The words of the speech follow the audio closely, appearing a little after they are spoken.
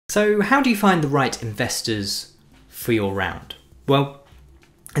So how do you find the right investors for your round? Well,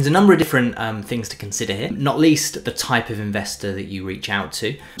 there's a number of different things to consider here, not least the type of investor that you reach out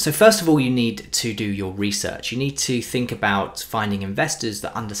to. So first of all, you need to do your research. You need to think about finding investors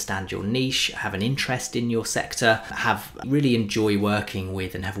that understand your niche, have an interest in your sector, really enjoy working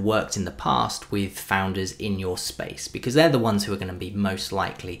with and have worked in the past with founders in your space, because they're the ones who are going to be most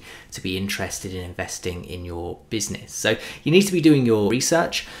likely to be interested in investing in your business. So you need to be doing your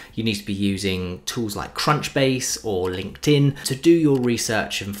research. You need to be using tools like Crunchbase or LinkedIn to do your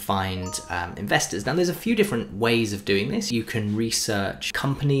research and find investors. Now, there's a few different ways of doing this. You can research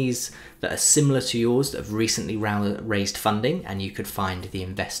companies that are similar to yours that have recently raised funding, and you could find the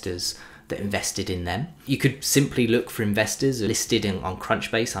investors that invested in them. You could simply look for investors listed on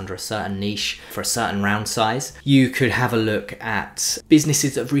Crunchbase under a certain niche for a certain round size. You could have a look at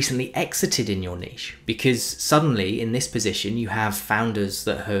businesses that have recently exited in your niche, because suddenly in this position you have founders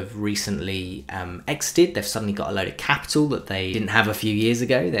that have recently exited. They've suddenly got a load of capital that they didn't have a few years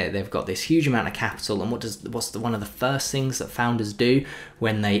ago. They've got this huge amount of capital, and what's one of the first things that founders do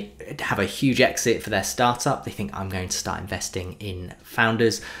when they have a huge exit for their startup? They think, I'm going to start investing in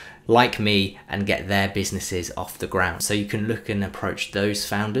founders like me and get their businesses off the ground. So you can look and approach those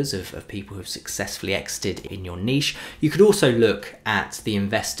founders of people who've successfully exited in your niche. You could also look at the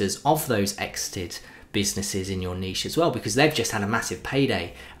investors of those exited businesses in your niche as well, because they've just had a massive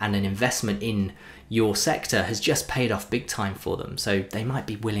payday and an investment in your sector has just paid off big time for them. So they might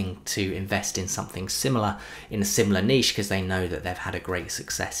be willing to invest in something similar in a similar niche because they know that they've had a great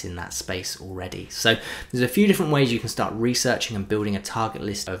success in that space already. So there's a few different ways you can start researching and building a target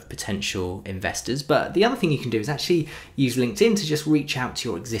list of potential investors. But the other thing you can do is actually use LinkedIn to just reach out to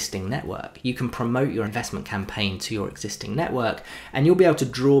your existing network. You can promote your investment campaign to your existing network, and you'll be able to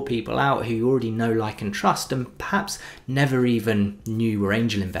draw people out who you already know, like, and trust, and perhaps never even knew were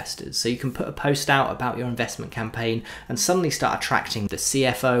angel investors. So you can put a post out about your investment campaign and suddenly start attracting the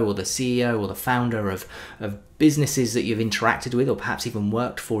CFO or the CEO or the founder of businesses that you've interacted with or perhaps even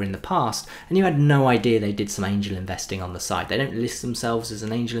worked for in the past, and you had no idea they did some angel investing on the side. They don't list themselves as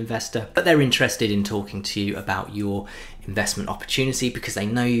an angel investor, but they're interested in talking to you about your investment opportunity because they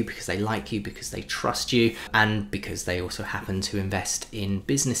know you, because they like you, because they trust you, and because they also happen to invest in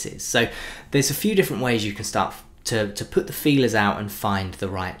businesses. So there's a few different ways you can start to put the feelers out and find the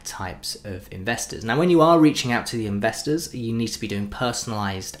right types of investors. Now, when you are reaching out to the investors, you need to be doing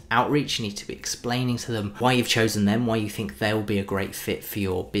personalized outreach. You need to be explaining to them why you've chosen them, why you think they'll be a great fit for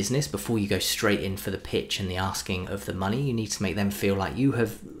your business before you go straight in for the pitch and the asking of the money. You need to make them feel like you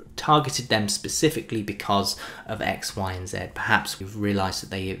have targeted them specifically because of X, Y, and Z. Perhaps you've realized that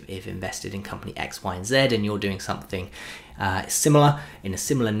they have invested in company X, Y, and Z, and you're doing something similar in a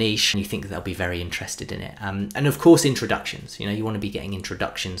similar niche, and you think they'll be very interested in it. And of course, introductions. You want to be getting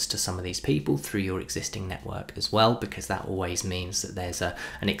introductions to some of these people through your existing network as well, because that always means that there's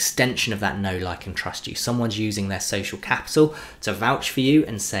an extension of that know, like, and trust you. Someone's using their social capital to vouch for you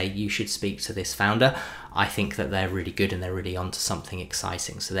and say you should speak to this founder. I think that they're really good and they're really onto something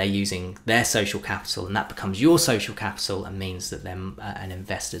exciting. So they're using their social capital, and that becomes your social capital and means that an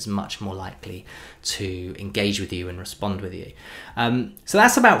investor's much more likely to engage with you and respond with you. So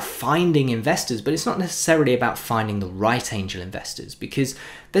that's about finding investors, but it's not necessarily about finding the right angel investors, because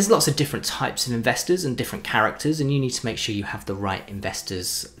there's lots of different types of investors and different characters, and you need to make sure you have the right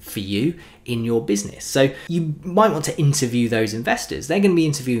investors for you in your business. So you might want to interview those investors. They're going to be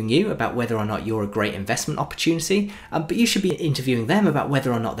interviewing you about whether or not you're a great investment opportunity, but you should be interviewing them about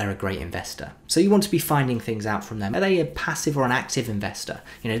whether or not they're a great investor. So you want to be finding things out from them. Are they a passive or an active investor?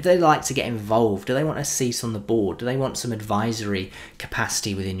 Do they like to get involved? Do they want a seat on the board? Do they want some advisory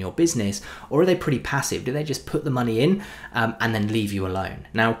capacity within your business? Or are they pretty passive? Do they just put the money in and then leave you alone?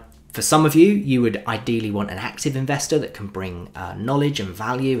 Now, for some of you, you would ideally want an active investor that can bring knowledge and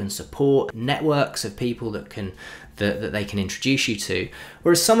value and support, networks of people that they can introduce you to.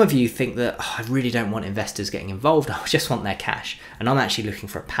 Whereas some of you think that, I really don't want investors getting involved, I just want their cash. And I'm actually looking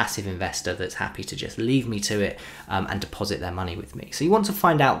for a passive investor that's happy to just leave me to it and deposit their money with me. So you want to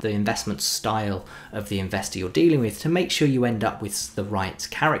find out the investment style of the investor you're dealing with to make sure you end up with the right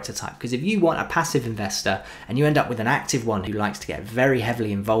character type. Because if you want a passive investor and you end up with an active one who likes to get very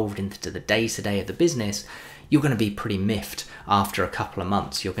heavily involved into the day-to-day of the business, you're going to be pretty miffed after a couple of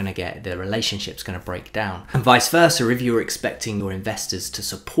months. You're going to get, the relationship's going to break down. And vice versa, if you're expecting your investors to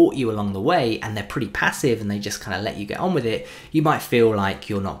support you along the way and they're pretty passive and they just kind of let you get on with it, you might feel like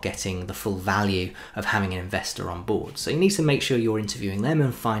you're not getting the full value of having an investor on board. So you need to make sure you're interviewing them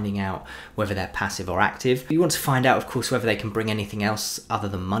and finding out whether they're passive or active. You want to find out, of course, whether they can bring anything else other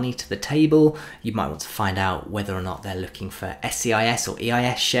than money to the table. You might want to find out whether or not they're looking for SCIS or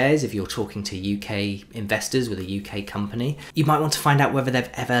EIS shares if you're talking to UK investors with a UK company. You might want to find out whether they've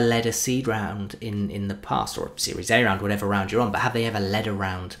ever led a seed round in the past, or a Series A round, whatever round you're on, but have they ever led a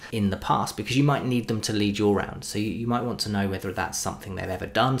round in the past? Because you might need them to lead your round. So you might want to know whether that's something they've ever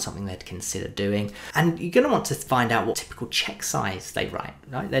done, something they'd consider doing. And you're going to want to find out what typical check size they write,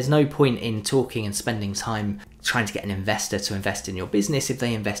 right? There's no point in talking and spending time trying to get an investor to invest in your business if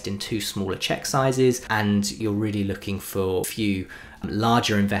they invest in too smaller check sizes and you're really looking for a few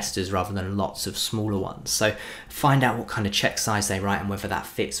larger investors rather than lots of smaller ones. So find out what kind of check size they write and whether that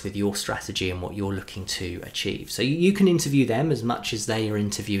fits with your strategy and what you're looking to achieve. So you can interview them as much as they are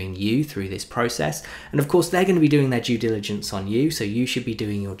interviewing you through this process. And of course, they're going to be doing their due diligence on you, so you should be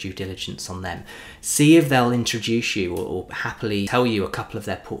doing your due diligence on them. See if they'll introduce you or happily tell you a couple of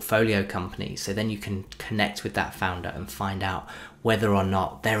their portfolio companies, so then you can connect with that founder and find out whether or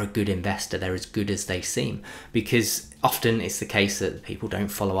not they're a good investor, they're as good as they seem. Because often it's the case that people don't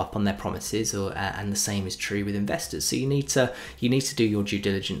follow up on their promises, and the same is true with investors. So you need to do your due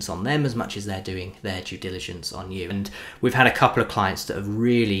diligence on them as much as they're doing their due diligence on you. And we've had a couple of clients that have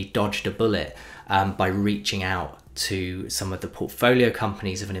really dodged a bullet by reaching out to some of the portfolio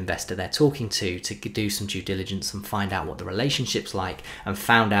companies of an investor they're talking to do some due diligence and find out what the relationship's like, and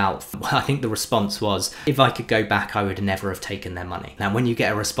found out, well, I think the response was, if I could go back, I would never have taken their money. Now, when you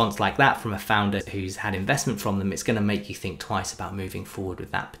get a response like that from a founder who's had investment from them, it's going to make you think twice about moving forward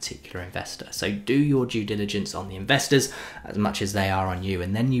with that particular investor. So do your due diligence on the investors as much as they are on you,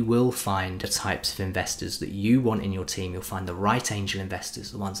 and then you will find the types of investors that you want in your team. You'll find the right angel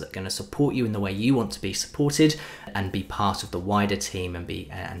investors, the ones that are going to support you in the way you want to be supported and be part of the wider team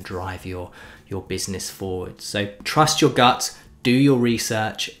and drive your business forward. So trust your gut, do your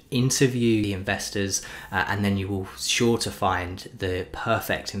research, interview the investors, and then you will sure to find the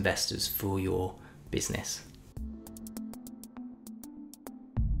perfect investors for your business.